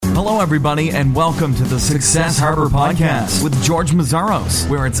Hello, everybody, and welcome to the Success Harbor Podcast with George Mazzaros,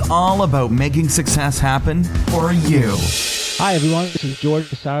 where it's all about making success happen for you. Hi, everyone. This is George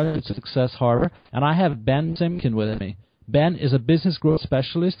Mazzaros at Success Harbor, and I have Ben Simkin with me. Ben is a business growth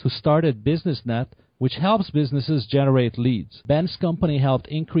specialist who started BusinessNet, which helps businesses generate leads. Ben's company helped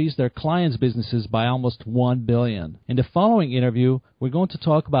increase their clients' businesses by almost $1 billion. In the following interview, we're going to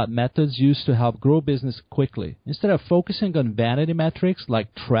talk about methods used to help grow business quickly. Instead of focusing on vanity metrics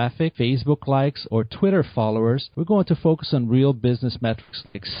like traffic, Facebook likes, or Twitter followers, we're going to focus on real business metrics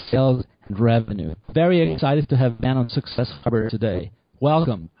like sales and revenue. Very excited to have Ben on Success Harbor today.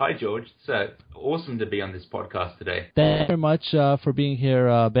 Welcome. Hi, George. It's awesome to be on this podcast today. Thank you very much for being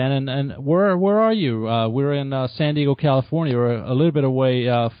here, Ben. And where are you? We're in San Diego, California. You're a little bit away,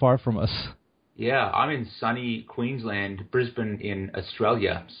 far from us. Yeah, I'm in sunny Queensland, Brisbane in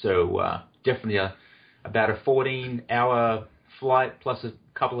Australia. So definitely about a 14-hour flight plus a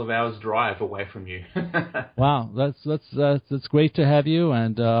couple of hours drive away from you. Wow, that's great to have you,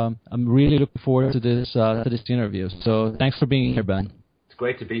 and I'm really looking forward to this interview. So thanks for being here, Ben.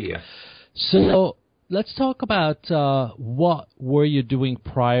 Great to be here. So let's talk about what were you doing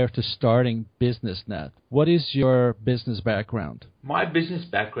prior to starting BusinessNet? What is your business background? My business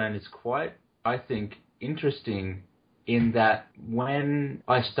background is quite, I think, interesting in that when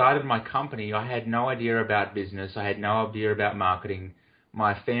I started my company, I had no idea about business. I had no idea about marketing.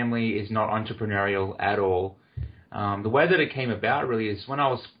 My family is not entrepreneurial at all. The way that it came about really is when I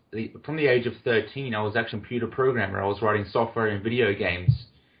was from the age of 13, I was actually a computer programmer. I was writing software and video games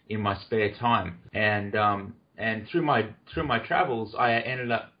in my spare time, and through my travels, I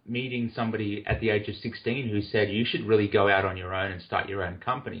ended up meeting somebody at the age of 16 who said you should really go out on your own and start your own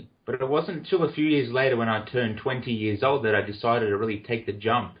company. But it wasn't until a few years later, when I turned 20 years old, that I decided to really take the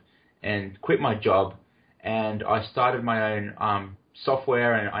jump and quit my job, and I started my own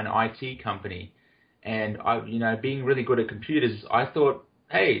software and IT company. And I, being really good at computers, I thought,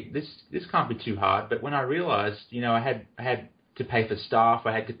 hey, this can't be too hard. But when I realized, I had to pay for staff,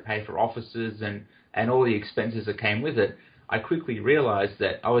 I had to pay for offices and all the expenses that came with it, I quickly realized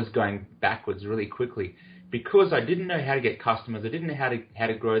that I was going backwards really quickly because I didn't know how to get customers. I didn't know how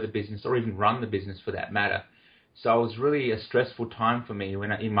to grow the business or even run the business for that matter. So it was really a stressful time for me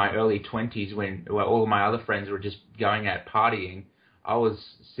when in my early 20s when all of my other friends were just going out partying. I was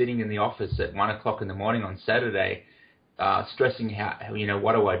sitting in the office at 1 o'clock in the morning on Saturday, stressing how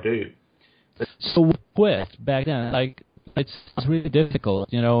what do I do? But so quit back then, it's really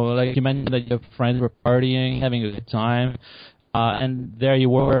difficult, like you mentioned that your friends were partying, having a good time, and there you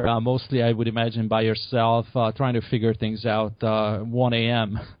were, mostly I would imagine by yourself, trying to figure things out, 1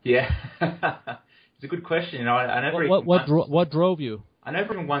 a.m. Yeah, it's a good question. What drove you? I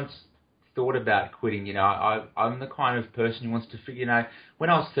never even once thought about quitting. I'm the kind of person who wants to figure, when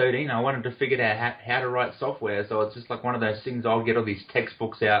I was 13, I wanted to figure out how to write software. So it's just like one of those things. I'll get all these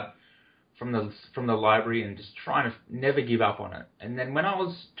textbooks out from the library and just trying to never give up on it. And then when I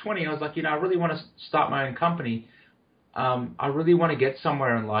was 20, I was like, I really want to start my own company. I really want to get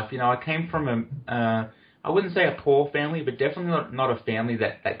somewhere in life. I came from I wouldn't say a poor family, but definitely not a family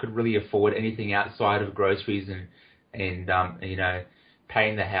that could really afford anything outside of groceries and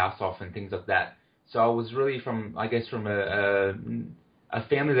paying the house off and things like that. So I was really from a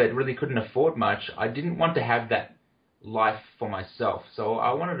family that really couldn't afford much. I didn't want to have that life for myself. So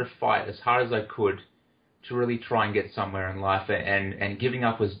I wanted to fight as hard as I could to really try and get somewhere in life, and giving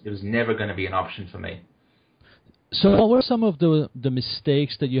up was never going to be an option for me. So what were some of the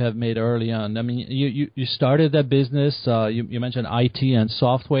mistakes that you have made early on? I mean, you started that business, you mentioned IT and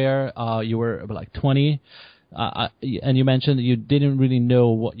software, you were like 20, and you mentioned that you didn't really know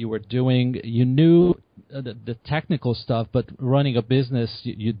what you were doing. You knew the technical stuff, but running a business,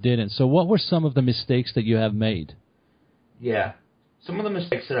 you didn't. So what were some of the mistakes that you have made? Yeah, some of the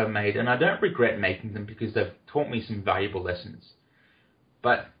mistakes that I've made, and I don't regret making them because they've taught me some valuable lessons.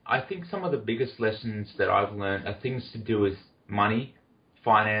 But I think some of the biggest lessons that I've learned are things to do with money,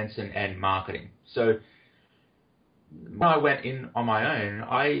 finance, and marketing. So when I went in on my own,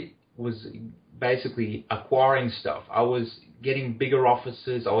 I was basically acquiring stuff. I was getting bigger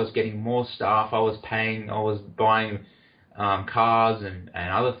offices. I was getting more staff. I was buying cars and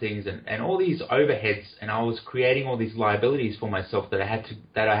other things and all these overheads, and I was creating all these liabilities for myself that I had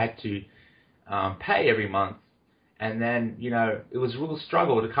to pay every month. And then, it was a real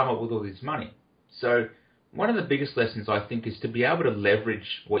struggle to come up with all this money. So one of the biggest lessons, I think, is to be able to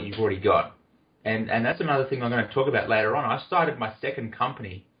leverage what you've already got. And that's another thing I'm going to talk about later on. I started my second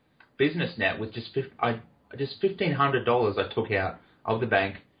company, BusinessNet, with just $1,500 I took out of the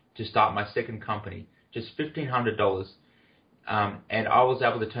bank to start my second company. Just $1,500. and I was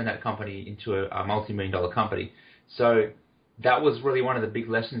able to turn that company into a multi-million-dollar company. So that was really one of the big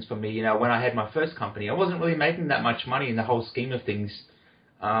lessons for me. When I had my first company, I wasn't really making that much money in the whole scheme of things.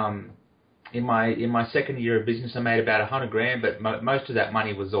 In my second year of business, I made about $100,000, but most of that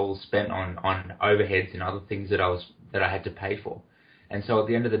money was all spent on overheads and other things that I had to pay for. And so at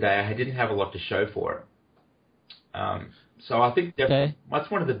the end of the day, I didn't have a lot to show for it. So I think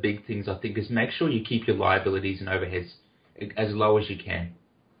that's one of the big things, I think, is make sure you keep your liabilities and overheads as low as you can.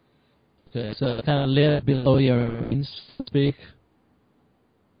 Okay, so kind of live below your means, so to speak.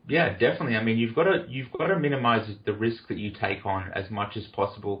 Yeah, definitely. I mean, you've got to minimize the risk that you take on as much as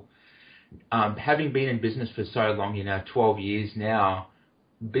possible. Having been in business for so long, 12 years now,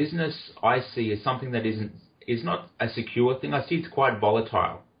 business I see is something that is not a secure thing. I see it's quite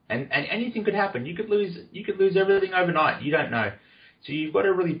volatile, and anything could happen. You could lose everything overnight. You don't know. So you've got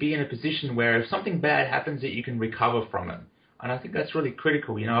to really be in a position where if something bad happens, that you can recover from it. And I think that's really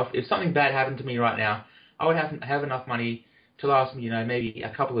critical. If something bad happened to me right now, I would have enough money to last me, maybe a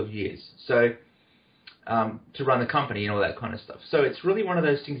couple of years. So to run the company and all that kind of stuff. So it's really one of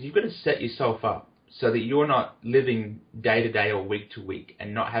those things you've got to set yourself up so that you're not living day to day or week to week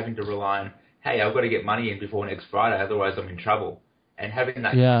and not having to rely on, hey, I've got to get money in before next Friday, otherwise I'm in trouble. And having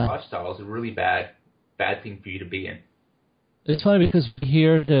that lifestyle is a really bad thing for you to be in. It's funny because we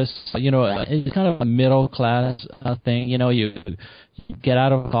hear this, it's kind of a middle class thing. You get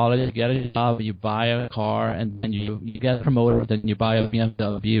out of college, you get a job, you buy a car, and then you get promoted, then you buy a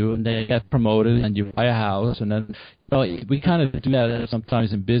BMW, and then you get promoted, and you buy a house, and then we kind of do that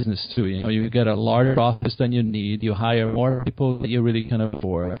sometimes in business too. You get a larger office than you need, you hire more people that you really can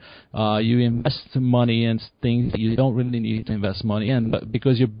afford, you invest money in things that you don't really need to invest money in, but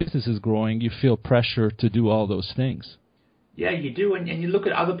because your business is growing, you feel pressure to do all those things. Yeah, you do, and you look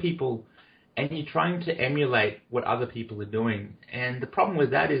at other people, and you're trying to emulate what other people are doing. And the problem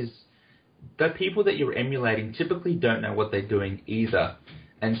with that is the people that you're emulating typically don't know what they're doing either.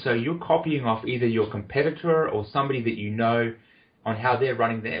 And so you're copying off either your competitor or somebody that you know on how they're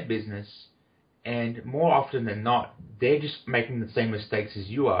running their business. And more often than not, they're just making the same mistakes as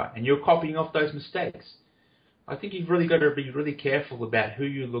you are, and you're copying off those mistakes. I think you've really got to be really careful about who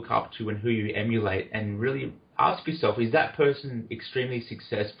you look up to and who you emulate, and really ask yourself, is that person extremely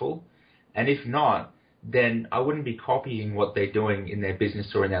successful? And if not, then I wouldn't be copying what they're doing in their business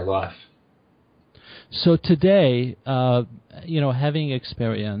or in their life. So today, having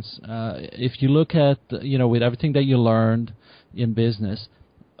experience, if you look at, with everything that you learned in business,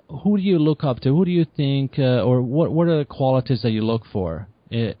 who do you look up to? Who do you think, or what are the qualities that you look for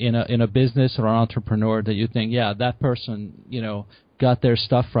in a business or an entrepreneur that you think, that person, got their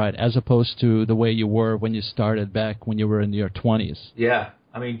stuff right, as opposed to the way you were when you started back when you were in your 20s? Yeah,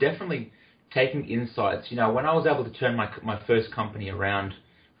 I mean, definitely taking insights. When I was able to turn my first company around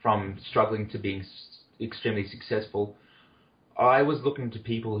from struggling to being extremely successful, I was looking to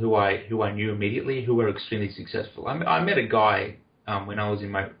people who I knew immediately who were extremely successful. I met a guy when I was in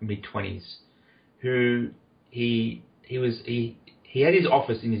my mid-20s who he had his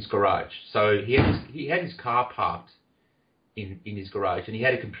office in his garage. So he had his car parked in his garage, and he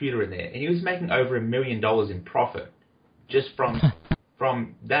had a computer in there, and he was making over $1 million in profit just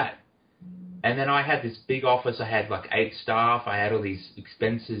from that. And then I had this big office. I had like 8 staff. I had all these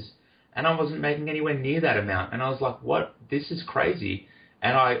expenses, and I wasn't making anywhere near that amount. And I was like, what? This is crazy.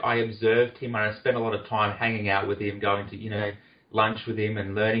 And I observed him, and I spent a lot of time hanging out with him, going to lunch with him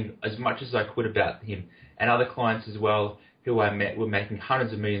and learning as much as I could about him. And other clients as well who I met were making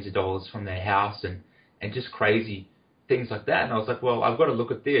hundreds of millions of dollars from their house and just crazy things like that. And I was like, well, I've got to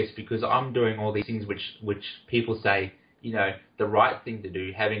look at this because I'm doing all these things which people say, the right thing to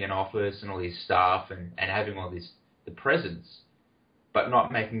do, having an office and all these staff and having all this, the presence, but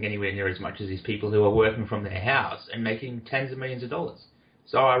not making anywhere near as much as these people who are working from their house and making tens of millions of dollars.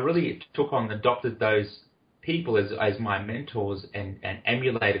 So I really adopted those people as my mentors and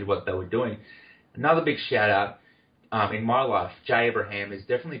emulated what they were doing. Another big shout out in my life, Jay Abraham has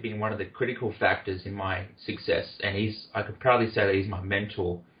definitely been one of the critical factors in my success, and I could proudly say that he's my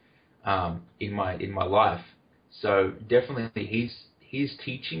mentor in my life. So definitely his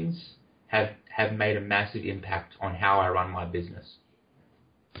teachings have made a massive impact on how I run my business.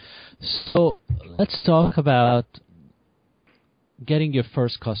 So let's talk about getting your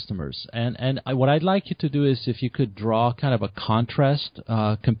first customers. And what I'd like you to do is if you could draw kind of a contrast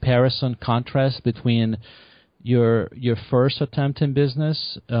between your first attempt in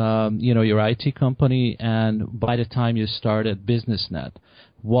business, your IT company, and by the time you started BusinessNet.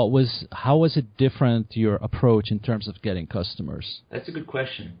 How was it different, your approach in terms of getting customers? That's a good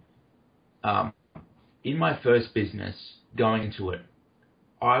question. In my first business, going into it,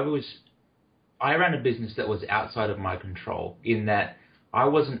 I ran a business that was outside of my control in that I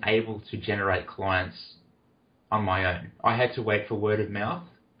wasn't able to generate clients on my own. I had to wait for word of mouth,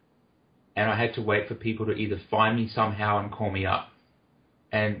 and I had to wait for people to either find me somehow and call me up.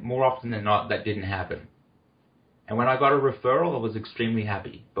 And more often than not, that didn't happen. And when I got a referral, I was extremely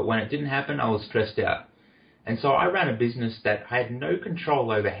happy. But when it didn't happen, I was stressed out. And so I ran a business that I had no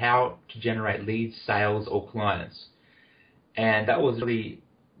control over how to generate leads, sales, or clients. And that was really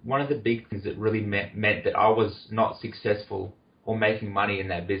one of the big things that really meant that I was not successful or making money in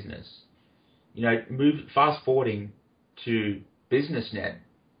that business. You know, fast forwarding to BusinessNet,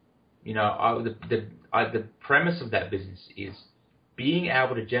 you know, the premise of that business is being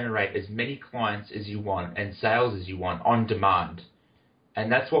able to generate as many clients as you want and sales as you want on demand.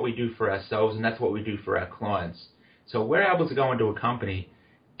 And that's what we do for ourselves, and that's what we do for our clients. So we're able to go into a company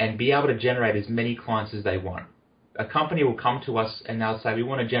and be able to generate as many clients as they want. A company will come to us and they'll say, we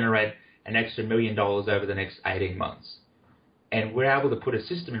want to generate an extra $1 million over the next 18 months. And we're able to put a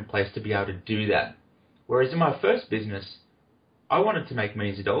system in place to be able to do that. Whereas in my first business, I wanted to make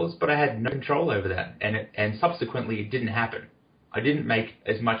millions of dollars, but I had no control over that. And subsequently, it didn't happen. I didn't make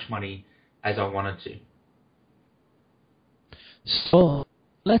as much money as I wanted to. So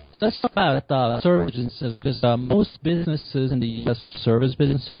let's talk about service businesses, because most businesses in the U.S. service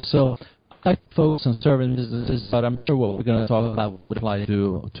business. So I like to focus on service businesses, but I'm sure what we're going to talk about would apply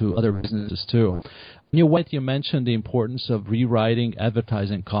to other businesses too. In your way, you mentioned the importance of rewriting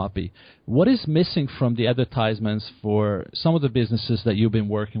advertising copy. What is missing from the advertisements for some of the businesses that you've been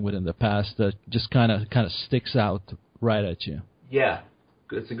working with in the past that just kind of sticks out right at you? Yeah,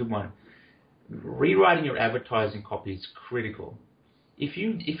 that's a good one. Rewriting your advertising copy is critical. If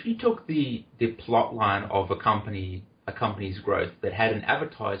you took the plot line of a company's growth that had an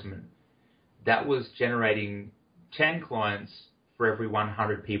advertisement that was generating 10 clients for every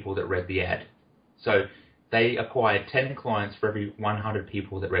 100 people that read the ad. So they acquired 10 clients for every 100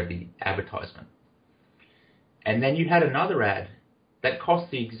 people that read the advertisement. And then you had another ad that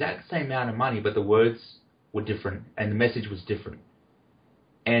cost the exact same amount of money, but the words were different and the message was different.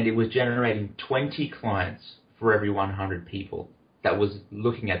 And it was generating 20 clients for every 100 people that was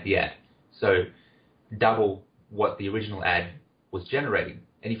looking at the ad. So double what the original ad was generating.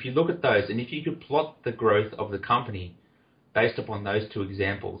 And if you look at those, and if you could plot the growth of the company based upon those two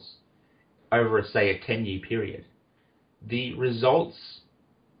examples over, say, a 10-year period, the results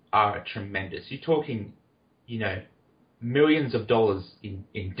are tremendous. You're talking, millions of dollars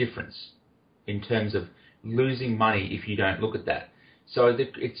in difference in terms of losing money if you don't look at that. So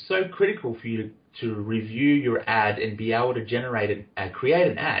it's so critical for you to review your ad and be able to create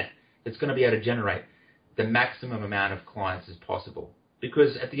an ad that's going to be able to generate the maximum amount of clients as possible.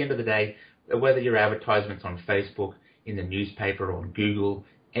 Because at the end of the day, whether your advertisement's on Facebook, in the newspaper, or on Google,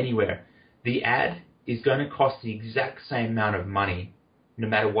 anywhere, the ad is going to cost the exact same amount of money no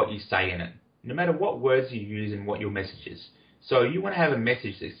matter what you say in it, no matter what words you use and what your message is. So you want to have a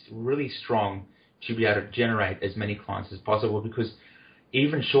message that's really strong to be able to generate as many clients as possible, because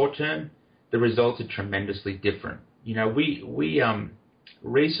even short term, the results are tremendously different. We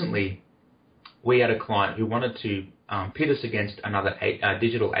recently we had a client who wanted to pit us against another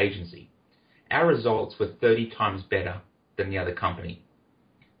digital agency. Our results were 30 times better than the other company.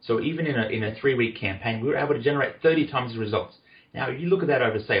 So even in a 3-week campaign, we were able to generate 30 times the results. Now, if you look at that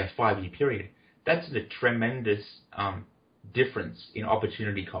over, say, a 5-year period, that's a tremendous difference in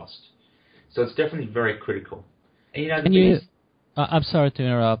opportunity cost. So it's definitely very critical. And I'm sorry to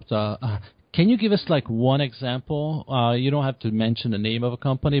interrupt. Can you give us one example? You don't have to mention the name of a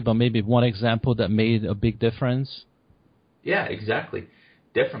company, but maybe one example that made a big difference. Yeah, exactly.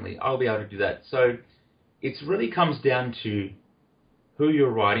 Definitely. I'll be able to do that. So it really comes down to who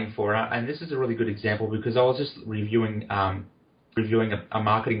you're writing for. And this is a really good example because I was just reviewing a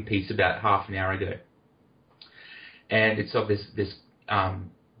marketing piece about half an hour ago. And it's of this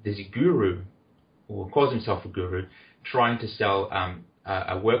guru, or calls himself a guru, trying to sell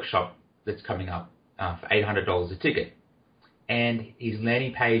a workshop that's coming up for $800 a ticket. And his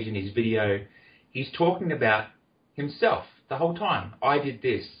landing page and his video, he's talking about himself the whole time. I did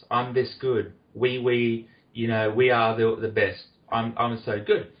this. I'm this good. We are the best. I'm so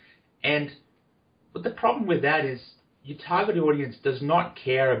good. But the problem with that is your target audience does not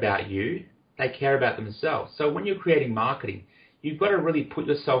care about you. They care about themselves. So when you're creating marketing, you've got to really put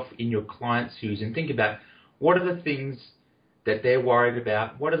yourself in your client's shoes and think about what are the things that they're worried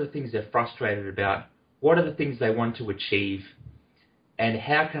about, what are the things they're frustrated about, what are the things they want to achieve, and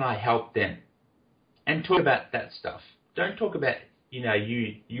how can I help them? And talk about that stuff. Don't talk about, you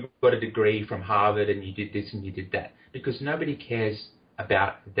got a degree from Harvard and you did this and you did that. because nobody cares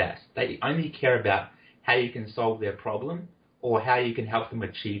about that. They only care about how you can solve their problem or how you can help them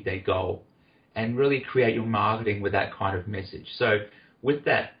achieve their goal, and really create your marketing with that kind of message. So with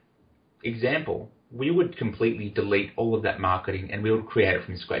that example, we would completely delete all of that marketing and we would create it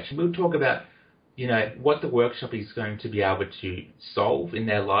from scratch. And we'll talk about, what the workshop is going to be able to solve in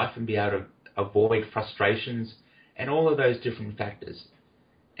their life and be able to avoid frustrations and all of those different factors.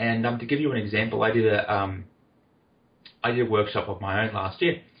 And to give you an example, I did a workshop of my own last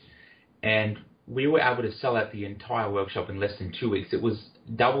year, and we were able to sell out the entire workshop in less than 2 weeks. It was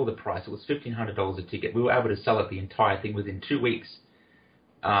double the price. It was $1,500 a ticket. We were able to sell out the entire thing within 2 weeks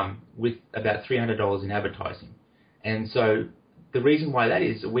with about $300 in advertising. And so the reason why that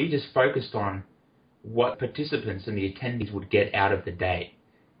is, we just focused on what participants and the attendees would get out of the day.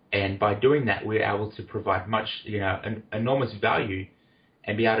 And by doing that, we were able to provide much, an enormous value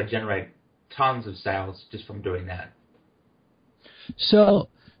and be able to generate tons of sales just from doing that. So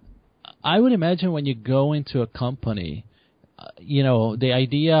I would imagine when you go into a company, the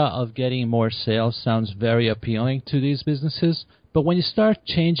idea of getting more sales sounds very appealing to these businesses. But when you start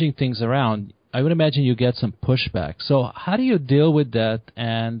changing things around, I would imagine you get some pushback. So how do you deal with that,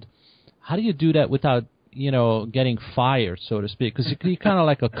 and how do you do that without, getting fired, so to speak? Because you're kind of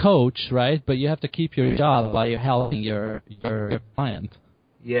like a coach, right? But you have to keep your job while you're helping your client.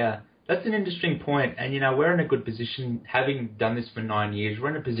 Yeah, that's an interesting point. And, we're in a good position, having done this for 9 years. We're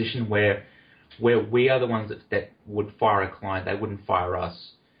in a position where we are the ones that would fire a client. They wouldn't fire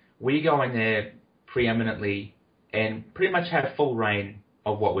us. We go in there preeminently and pretty much have full reign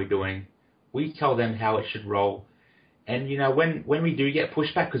of what we're doing. We tell them how it should roll. And, when we do get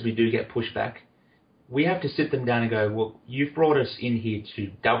pushback, because we do get pushback, we have to sit them down and go, well, you've brought us in here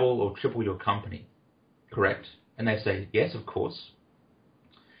to double or triple your company, correct? And they say, yes, of course.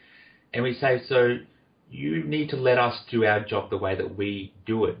 And we say, so you need to let us do our job the way that we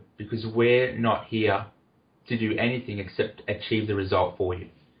do it, because we're not here to do anything except achieve the result for you.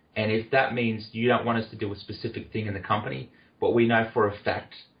 And if that means you don't want us to do a specific thing in the company, but we know for a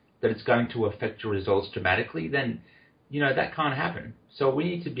fact that it's going to affect your results dramatically, then, that can't happen. So we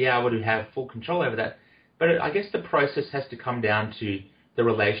need to be able to have full control over that. But I guess the process has to come down to the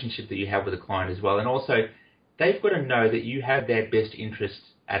relationship that you have with the client as well. And also, they've got to know that you have their best interests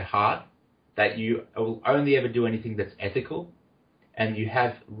at heart, that you will only ever do anything that's ethical, and you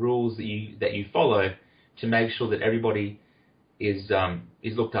have rules that you follow to make sure that everybody is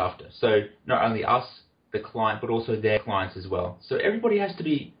looked after. So not only us, the client, but also their clients as well. So everybody has to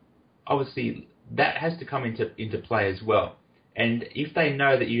be, obviously, that has to come into play as well. And if they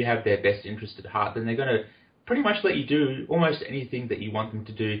know that you have their best interest at heart, then they're going to pretty much let you do almost anything that you want them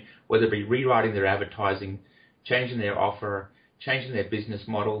to do, whether it be rewriting their advertising, changing their offer, changing their business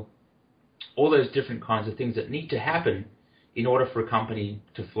model, all those different kinds of things that need to happen in order for a company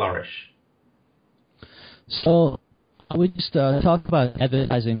to flourish. So we just talk about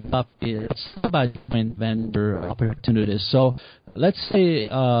advertising. Let's talk about joint venture opportunities. So let's say,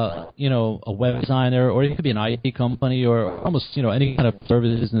 a web designer, or it could be an IT company, or almost, any kind of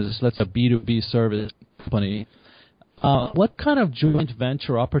service business. Let's say a B2B service company. What kind of joint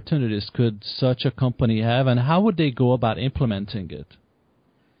venture opportunities could such a company have, and how would they go about implementing it?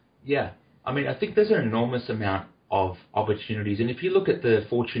 Yeah, I think there's an enormous amount of opportunities. And if you look at the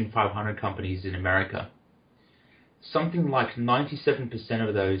Fortune 500 companies in America, something like 97%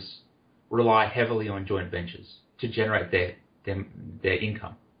 of those rely heavily on joint ventures to generate their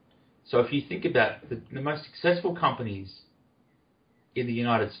income. So if you think about the most successful companies in the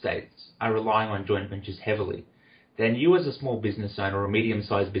United States are relying on joint ventures heavily, then you as a small business owner or a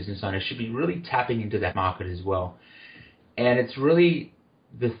medium-sized business owner should be really tapping into that market as well. And it's really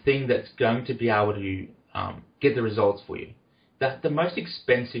the thing that's going to be able to get the results for you. The most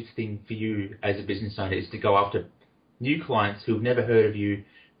expensive thing for you as a business owner is to go after new clients who've never heard of you,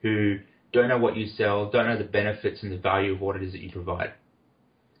 who don't know what you sell, don't know the benefits and the value of what it is that you provide.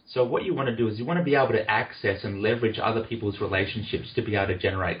 So what you want to do is you want to be able to access and leverage other people's relationships to be able to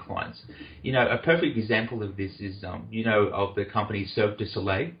generate clients. A perfect example of this is, of the company Cirque du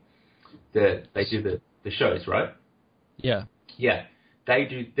Soleil. They do the shows, right? Yeah. Yeah. They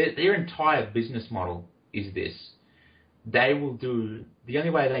do. Their entire business model is this. They will do, the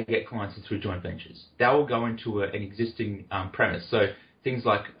only way they get clients is through joint ventures. They will go into an existing premise. So things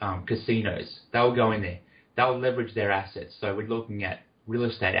like casinos, they'll go in there. They'll leverage their assets. So we're looking at real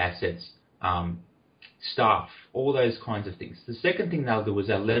estate assets, staff, all those kinds of things. The second thing they'll do is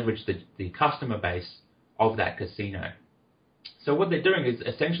they'll leverage the customer base of that casino. So what they're doing is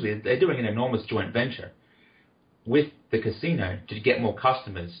essentially they're doing an enormous joint venture with the casino to get more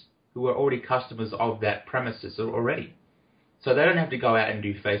customers who are already customers of that premises already. So they don't have to go out and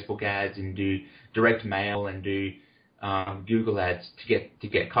do Facebook ads and do direct mail and do Google ads to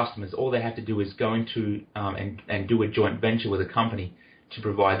get customers. All they have to do is go into and do a joint venture with a company to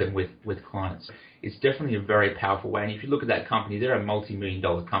provide them with clients. It's definitely a very powerful way. And if you look at that company, they're a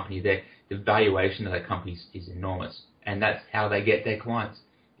multi-million-dollar company. The valuation of that company is enormous, and that's how they get their clients.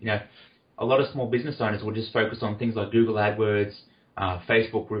 A lot of small business owners will just focus on things like Google AdWords,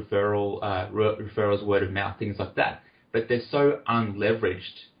 Facebook referrals, word of mouth, things like that. But they're so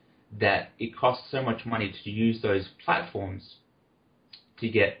unleveraged that it costs so much money to use those platforms to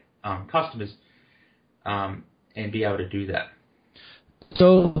get customers and be able to do that.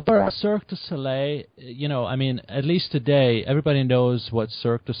 So for Cirque du Soleil, at least today, everybody knows what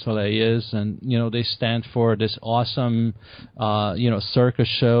Cirque du Soleil is, and, they stand for this awesome, circus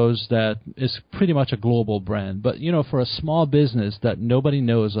shows that is pretty much a global brand. But, for a small business that nobody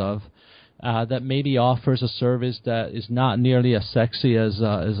knows of, that maybe offers a service that is not nearly as sexy as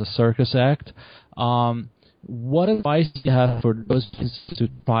a circus act, what advice do you have for those to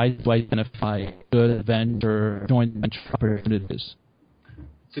try to identify good joint venture opportunities?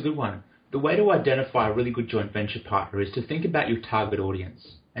 It's a good one. The way to identify a really good joint venture partner is to think about your target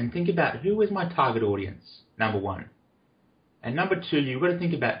audience and think about who is my target audience, number one. And number two, you've got to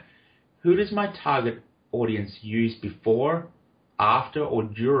think about who does my target audience use before, after, or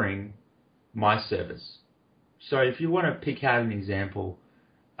during my service. So if you want to pick out an example,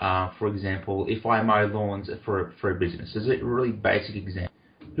 for example, if I mow lawns for a business, as a really basic example,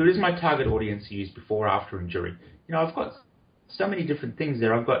 who does my target audience use before, after, and during? I've got so many different things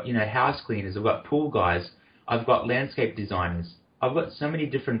there. I've got, house cleaners, I've got pool guys, I've got landscape designers. I've got so many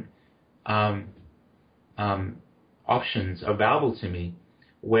different options available to me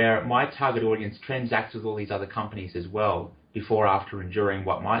where my target audience transacts with all these other companies as well, before, after, and during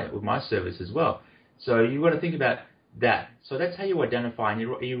with my service as well. So you've got to think about that. So that's how you identify, and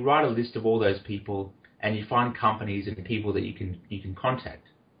you write a list of all those people, and you find companies and people that you can contact.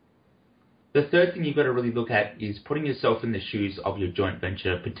 The third thing you've got to really look at is putting yourself in the shoes of your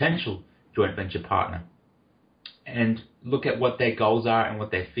potential joint venture partner, and look at what their goals are and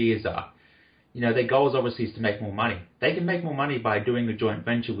what their fears are. Their goals obviously is to make more money. They can make more money by doing a joint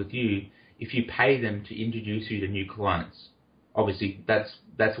venture with you if you pay them to introduce you to new clients. Obviously, that's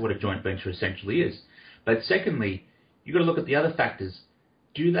what a joint venture essentially is. But secondly, you've got to look at the other factors.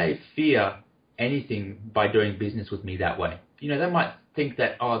 Do they fear anything by doing business with me that way? They might think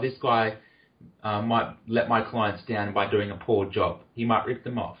that, this guy might let my clients down by doing a poor job. He might rip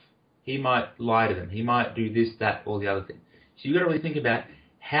them off. He might lie to them. He might do this, that, or the other thing. So you've got to really think about,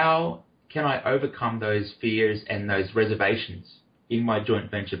 how can I overcome those fears and those reservations in my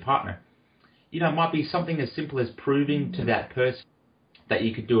joint venture partner? It might be something as simple as proving to that person that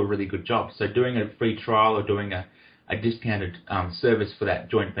you could do a really good job. So doing a free trial or doing a discounted service for that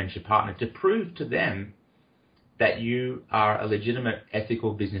joint venture partner to prove to them that you are a legitimate,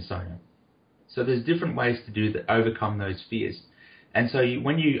 ethical business owner. So there's different ways to overcome those fears. And so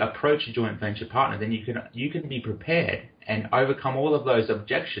when you approach a joint venture partner, then you can be prepared and overcome all of those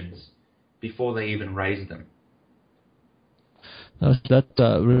objections before they even raise them. That's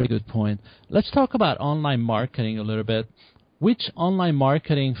a really good point. Let's talk about online marketing a little bit. Which online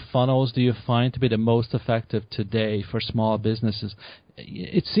marketing funnels do you find to be the most effective today for small businesses?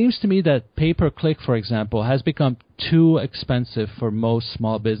 It seems to me that pay-per-click, for example, has become too expensive for most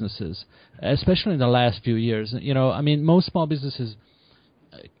small businesses, especially in the last few years. Most small businesses,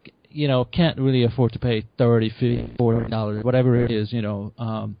 can't really afford to pay $30, $50, $40, whatever it is,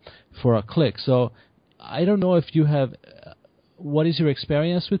 for a click. So I don't know if you have... What is your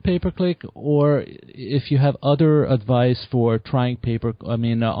experience with pay-per-click, or if you have other advice for trying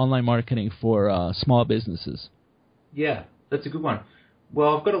online marketing for small businesses? Yeah, that's a good one.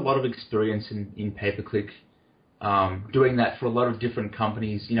 Well, I've got a lot of experience in pay-per-click, doing that for a lot of different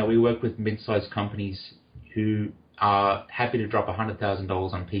companies. We work with mid-sized companies who are happy to drop $100,000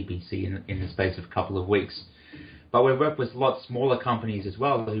 on PPC in the space of a couple of weeks. But we've worked with a lot smaller companies as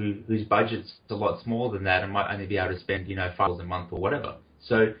well whose budget's a lot smaller than that and might only be able to spend, $5 a month or whatever.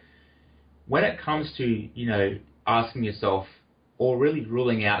 So when it comes to, asking yourself or really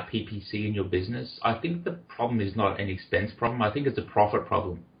ruling out PPC in your business, I think the problem is not an expense problem. I think it's a profit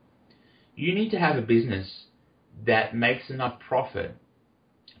problem. You need to have a business that makes enough profit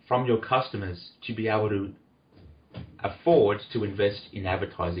from your customers to be able to afford to invest in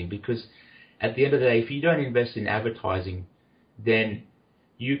advertising, because at the end of the day, if you don't invest in advertising, then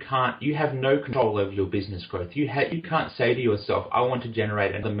you have no control over your business growth. You can't say to yourself, I want to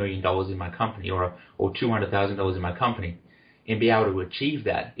generate $1 million in my company or $200,000 in my company. and be able to achieve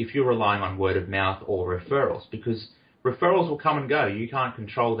that if you're relying on word of mouth or referrals, because referrals will come and go. You can't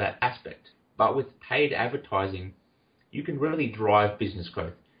control that aspect. But with paid advertising, you can really drive business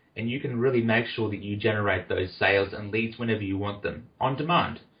growth, and you can really make sure that you generate those sales and leads whenever you want them on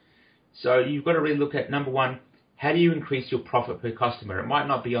demand. So you've got to really look at, number one, how do you increase your profit per customer? It might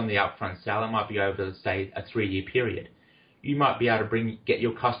not be on the upfront sale. It might be over, say, a 3-year period. You might be able to get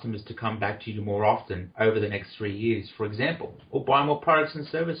your customers to come back to you more often over the next 3 years, for example, or buy more products and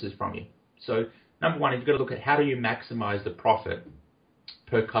services from you. So number one, you've got to look at how do you maximize the profit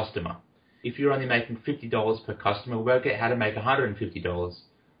per customer. If you're only making $50 per customer, work out how to make $150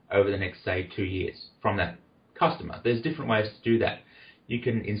 over the next, say, 2 years from that customer. There's different ways to do that. You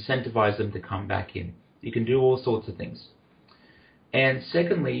can incentivize them to come back in. You can do all sorts of things. And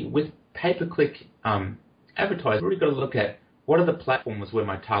secondly, with pay-per-click advertising, we've got to look at what are the platforms where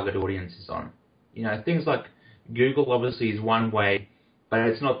my target audience is on. You know, things like Google obviously is one way, but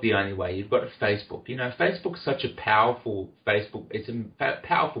it's not the only way. You've got Facebook. You know, Facebook's such a powerful it's a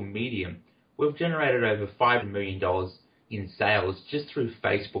powerful medium. We've generated over $5 million in sales just through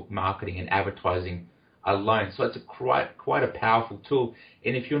Facebook marketing and advertising alone. So it's quite a powerful tool.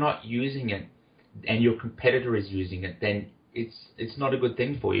 And if you're not using it and your competitor is using it, then it's not a good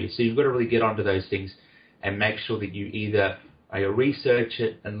thing for you. So you've got to really get onto those things and make sure that you either research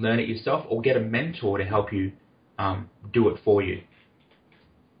it and learn it yourself, or get a mentor to help you do it for you.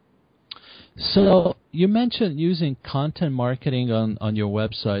 So you mentioned using content marketing on your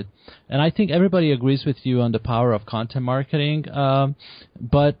website, and I think everybody agrees with you on the power of content marketing,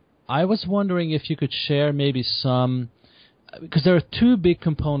 but I was wondering if you could share maybe some, because there are two big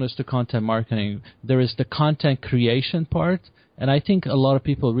components to content marketing. There is the content creation part, and I think a lot of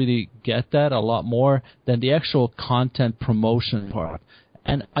people really get that a lot more than the actual content promotion part.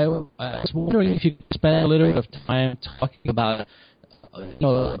 And I was wondering if you could spend a little bit of time talking about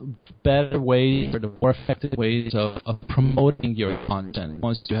better ways or the more effective ways of promoting your content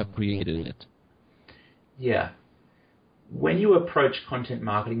once you have created it. Yeah. When you approach content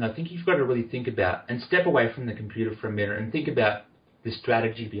marketing, I think you've got to really think about and step away from the computer for a minute and think about the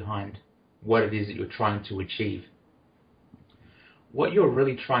strategy behind what it is that you're trying to achieve. What you're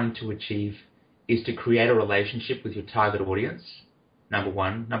really trying to achieve is to create a relationship with your target audience, number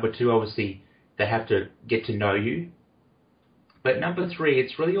one. Number two, obviously, they have to get to know you. But number three,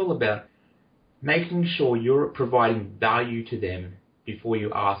 it's really all about making sure you're providing value to them before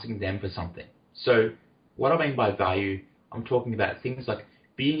you're asking them for something. So what I mean by value, I'm talking about things like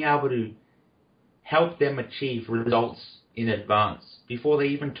being able to help them achieve results in advance before they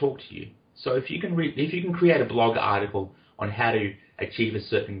even talk to you. So if you can create a blog article on how to achieve a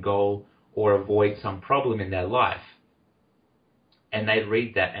certain goal or avoid some problem in their life, and they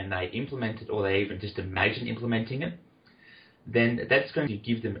read that and they implement it, or they even just imagine implementing it, then that's going to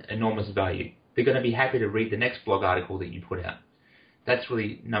give them enormous value. They're going to be happy to read the next blog article that you put out. That's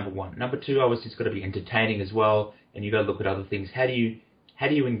really number one. Number two, obviously, it's got to be entertaining as well, and you've got to look at other things. How do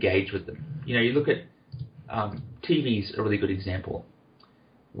you engage with them? You know, you look at TV's a really good example,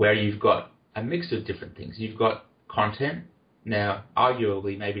 where you've got a mix of different things. You've got content. Now,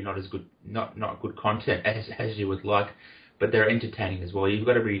 arguably, maybe not as good, not good content as you would like, but they're entertaining as well. You've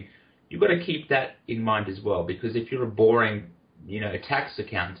got to keep that in mind as well, because if you're a boring, a tax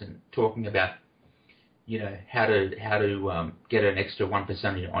accountant talking about, how to get an extra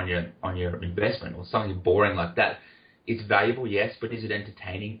 1% on your investment or something boring like that, it's valuable, yes, but is it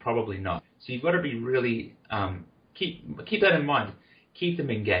entertaining? Probably not. So you've got to be really keep that in mind. Keep them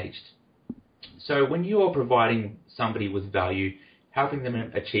engaged. So when you are providing somebody with value, helping them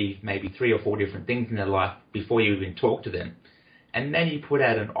achieve maybe 3 or 4 different things in their life before you even talk to them, and then you put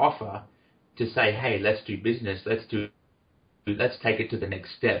out an offer to say, hey, let's do business, let's take it to the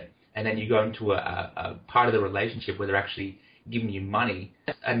next step, and then you go into a part of the relationship where they're actually giving you money,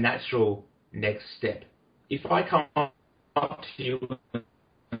 that's a natural next step. If I come up to you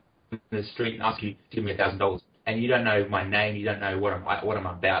in the street and ask you to give me $1,000, and you don't know my name, you don't know what I'm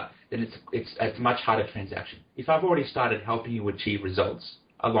about, then it's a much harder transaction. If I've already started helping you achieve results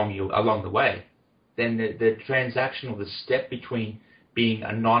along the way, then the transaction or the step between being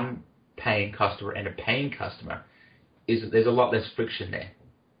a non-paying customer and a paying customer there's a lot less friction there.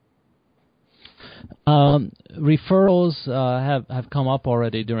 Referrals have come up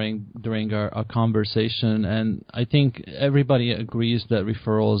already during our conversation, and I think everybody agrees that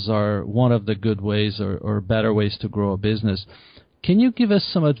referrals are one of the good ways or better ways to grow a business. Can you give us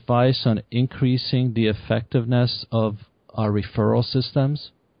some advice on increasing the effectiveness of our referral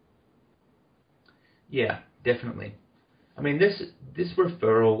systems? Yeah, definitely. I mean, this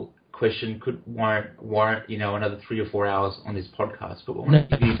referral question could warrant another 3 or 4 hours on this podcast, but we want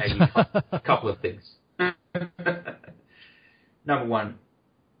to give you maybe a couple of things. Number one,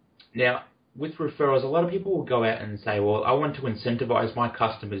 now with referrals, a lot of people will go out and say, well, I want to incentivize my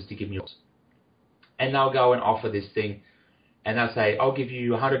customers to give me yours. And they'll go and offer this thing, and they'll say, I'll give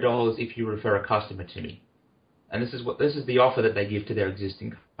you $100 if you refer a customer to me. And this is the offer that they give to their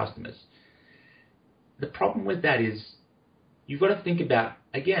existing customers. The problem with that is you've got to think about,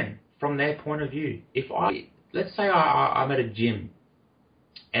 again, from their point of view. Let's say I'm at a gym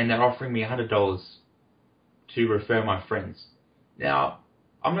and they're offering me $100 to refer my friends. Now,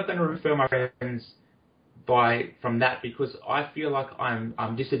 I'm not going to refer my friends from that because I feel like I'm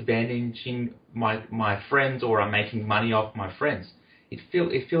disadvantaging my friends, or I'm making money off my friends. It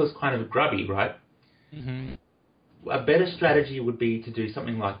feels kind of grubby, right? Mm-hmm. A better strategy would be to do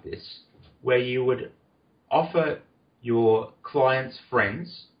something like this, where you would offer your clients'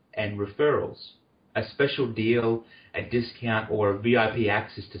 friends and referrals a special deal, a discount, or a VIP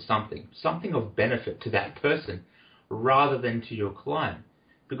access to something of benefit to that person rather than to your client.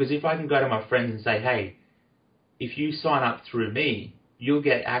 Because if I can go to my friends and say, hey, if you sign up through me, you'll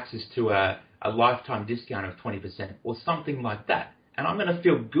get access to a lifetime discount of 20% or something like that. And I'm going to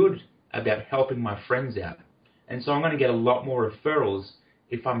feel good about helping my friends out. And so I'm going to get a lot more referrals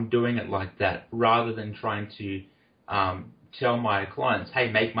if I'm doing it like that, rather than trying to tell my clients,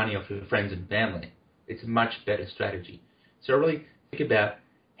 hey, make money off your friends and family. It's a much better strategy. So really think about,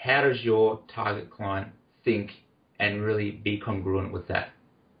 how does your target client think, and really be congruent with that.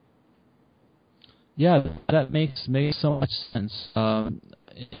 Yeah, that makes so much sense.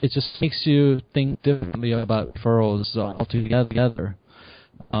 It just makes you think differently about referrals altogether.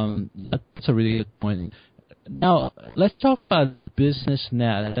 That's a really good point. Now, let's talk about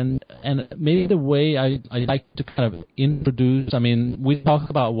BusinessNet, and maybe the way I like to kind of introduce. I mean, we talk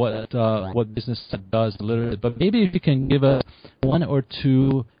about what BusinessNet does a little bit, but maybe if you can give us one or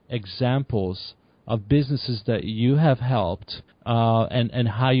two examples of businesses that you have helped, and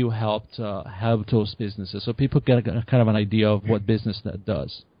how you helped help those businesses, so people get a kind of an idea of what BusinessNet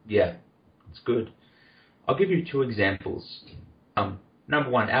does. Yeah, it's good. I'll give you two examples. Number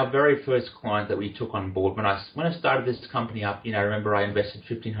one, our very first client that we took on board, when I started this company up, remember I invested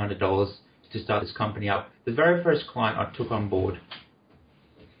 $1,500 to start this company up. The very first client I took on board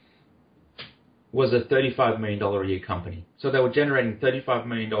was a $35 million a year company. So they were generating $35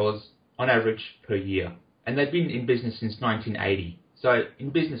 million on average per year. And they'd been in business since 1980. So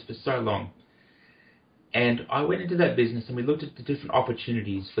in business for so long. And I went into that business and we looked at the different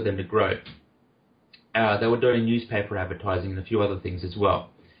opportunities for them to grow. They were doing newspaper advertising and a few other things as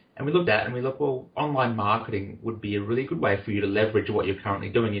well. And we looked at it and we looked, well, online marketing would be a really good way for you to leverage what you're currently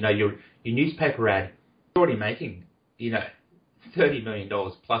doing. Your newspaper ad, you're already making, $30 million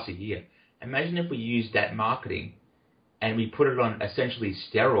plus a year. Imagine if we used that marketing and we put it on essentially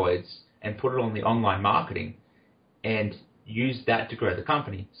steroids and put it on the online marketing and use that to grow the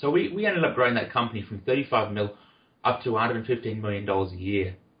company. So we ended up growing that company from 35 mil up to $115 million a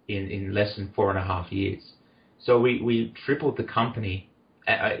year in less than 4.5 years. So we tripled the company,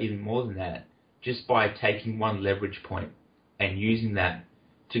 even more than that, just by taking one leverage point and using that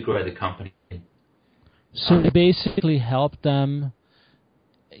to grow the company. So you basically help them,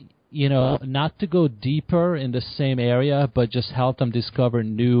 not to go deeper in the same area, but just help them discover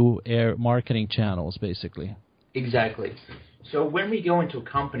new marketing channels, basically. Exactly. So when we go into a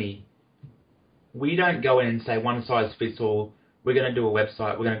company, we don't go in and say one size fits all. We're going to do a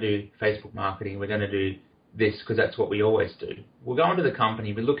website, we're going to do Facebook marketing, we're going to do this because that's what we always do. We'll go into the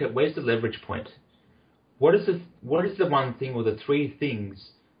company, we look at where's the leverage point. What is the one thing or the three things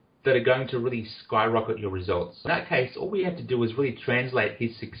that are going to really skyrocket your results? In that case, all we have to do is really translate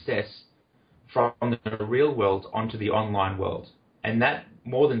his success from the real world onto the online world. And that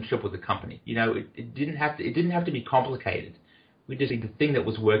more than tripled the company. It didn't have to be complicated. We just did the thing that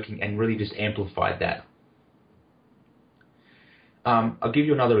was working and really just amplified that. I'll give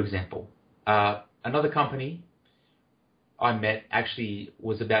you another example. Another company I met actually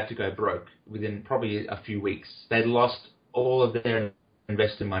was about to go broke within probably a few weeks. They'd lost all of their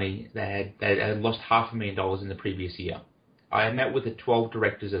investor money. They had lost $500,000 in the previous year. I had met with the 12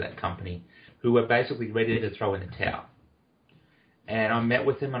 directors of that company who were basically ready to throw in the towel. And I met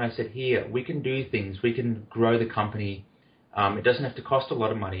with them and I said, here, we can do things. We can grow the company. It doesn't have to cost a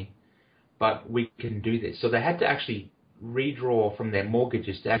lot of money, but we can do this. So they had to actually redraw from their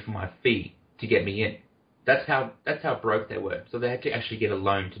mortgages to ask for my fee to get me in. That's how broke they were. So they had to actually get a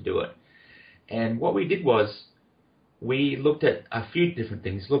loan to do it. And what we did was we looked at a few different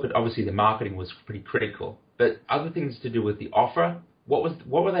things. Look at, obviously the marketing was pretty critical, but other things to do with the offer what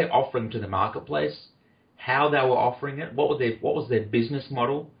were they offering to the marketplace, how they were offering it, what was their business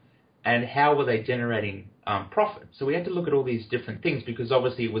model, and how were they generating profit. So we had to look at all these different things because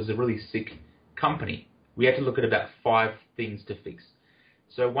obviously it was a really sick company. We had to look at about 5 things to fix.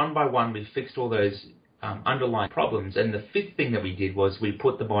 So one by one, we fixed all those underlying problems. And the 5th thing that we did was we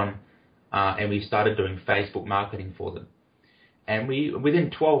put them on and we started doing Facebook marketing for them. And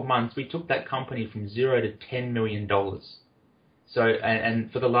within 12 months, we took that company from $0 to $10 million. So,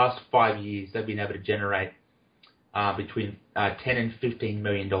 and for the last 5 years, they've been able to generate between $10 and $15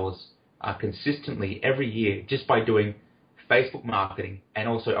 million consistently every year just by doing Facebook marketing and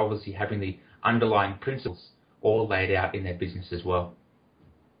also obviously having the underlying principles all laid out in their business as well.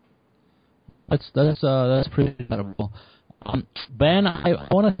 That's pretty incredible. Ben, I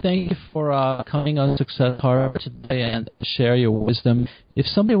want to thank you for coming on Success Harbor today and share your wisdom. If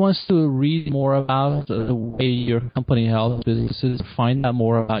somebody wants to read more about the way your company helps businesses, find out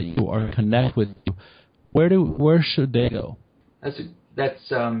more about you or connect with you, where should they go? That's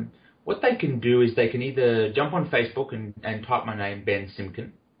what they can do is they can either jump on Facebook and type my name, Ben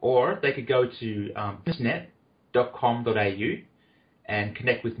Simkin, or they could go to businessnet.com.au and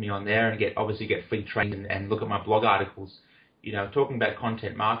connect with me on there and get free training and look at my blog articles. You know, talking about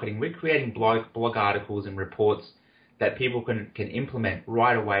content marketing, we're creating blog articles and reports that people can implement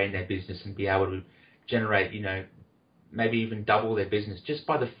right away in their business and be able to generate, you know, maybe even double their business just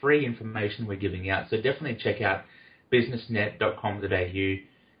by the free information we're giving out. So definitely check out businessnet.com.au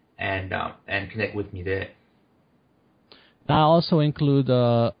and connect with me there. I'll also include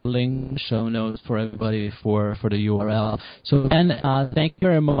a link, show notes for everybody for the URL. So, Ben, thank you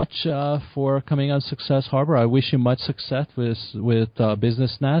very much for coming on Success Harbor. I wish you much success with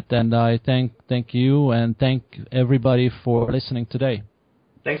BusinessNet, and I thank you and thank everybody for listening today.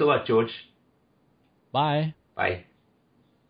 Thanks a lot, George. Bye. Bye.